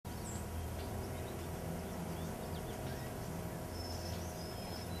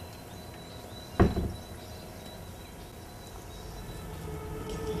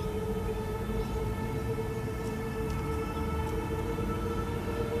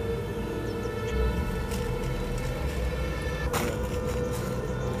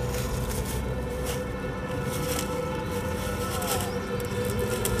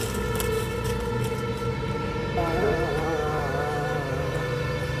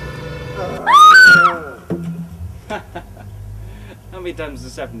How many times has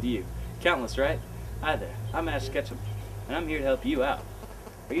this happened to you? Countless, right? Hi there, I'm Ash Ketchum, and I'm here to help you out.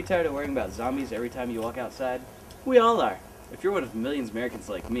 Are you tired of worrying about zombies every time you walk outside? We all are. If you're one of millions of Americans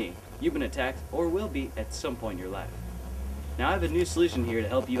like me, you've been attacked or will be at some point in your life. Now I have a new solution here to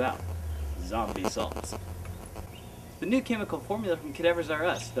help you out. Zombie salts. The new chemical formula from Cadavers R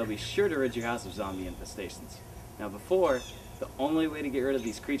Us. They'll be sure to rid your house of zombie infestations. Now before, the only way to get rid of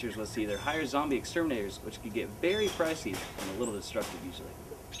these creatures was to either hire zombie exterminators, which could get very pricey and a little destructive usually,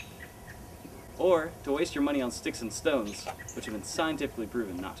 or to waste your money on sticks and stones, which have been scientifically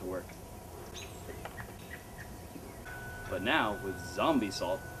proven not to work. But now, with zombie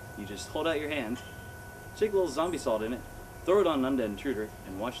salt, you just hold out your hand, shake a little zombie salt in it, throw it on an undead intruder,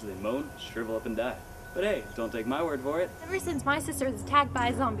 and watch as they moan, shrivel up, and die. But hey, don't take my word for it. Ever since my sister was attacked by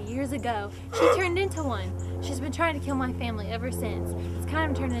a zombie years ago, she turned into one. She's been trying to kill my family ever since. It's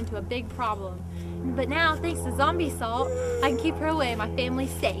kind of turned into a big problem. But now, thanks to zombie salt, I can keep her away and my family's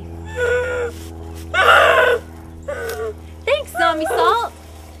safe. Thanks, zombie salt!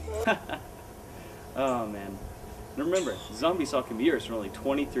 Oh man. And remember, zombie salt can be yours for only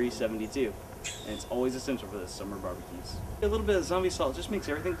 $23.72, and it's always essential for the summer barbecues. A little bit of zombie salt just makes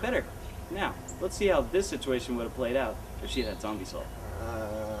everything better. Now, let's see how this situation would have played out if she had zombie salt.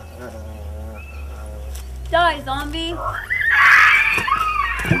 Die, zombie!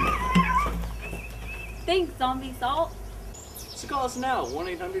 Thanks, zombie salt. So call us now,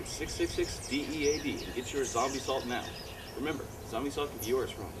 1-800-666-DEAD, and get your zombie salt now. Remember, zombie salt can be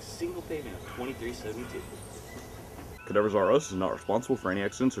yours for only a single payment of $23.72. Cadavers R Us is not responsible for any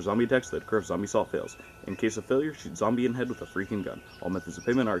accidents or zombie attacks that occur if zombie salt fails. In case of failure, shoot zombie in head with a freaking gun. All methods of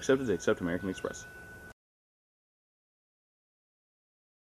payment are accepted except American Express.